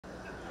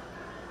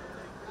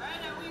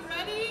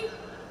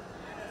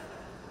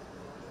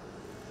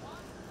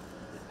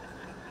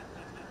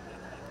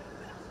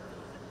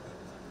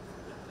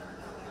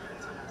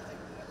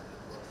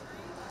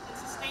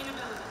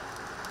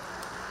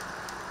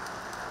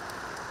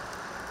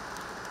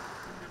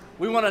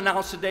We want to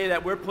announce today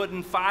that we're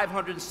putting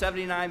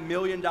 $579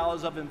 million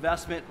of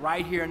investment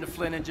right here in the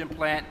Flint engine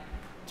plant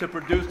to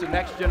produce the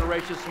next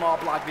generation small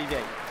block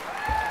V8.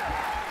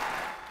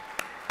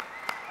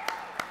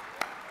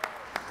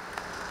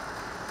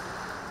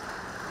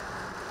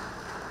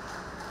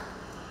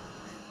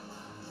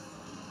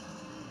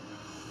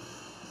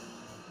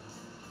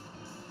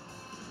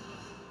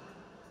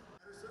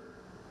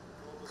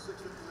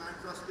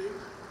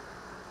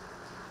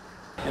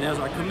 And as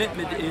our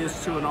commitment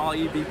is to an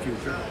all-EV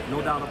future,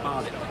 no doubt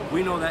about it,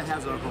 we know that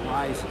has a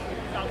horizon.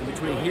 And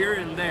between here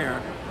and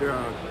there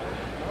are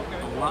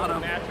a lot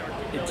of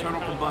internal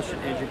combustion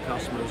engine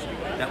customers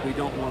that we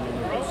don't want to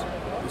lose.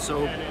 And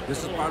so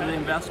this is part of the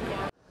investment.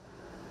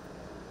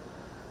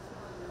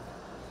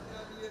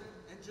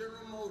 And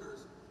General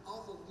Motors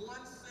offer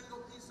one single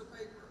piece of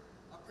paper,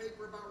 a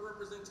paper about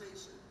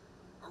representation.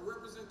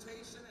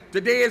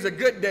 Today is a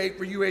good day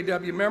for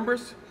UAW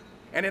members,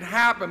 and it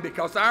happened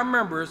because our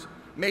members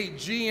made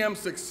GM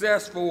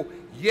successful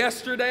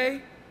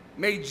yesterday,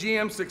 made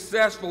GM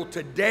successful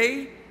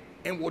today,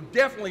 and will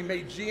definitely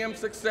make GM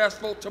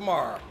successful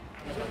tomorrow.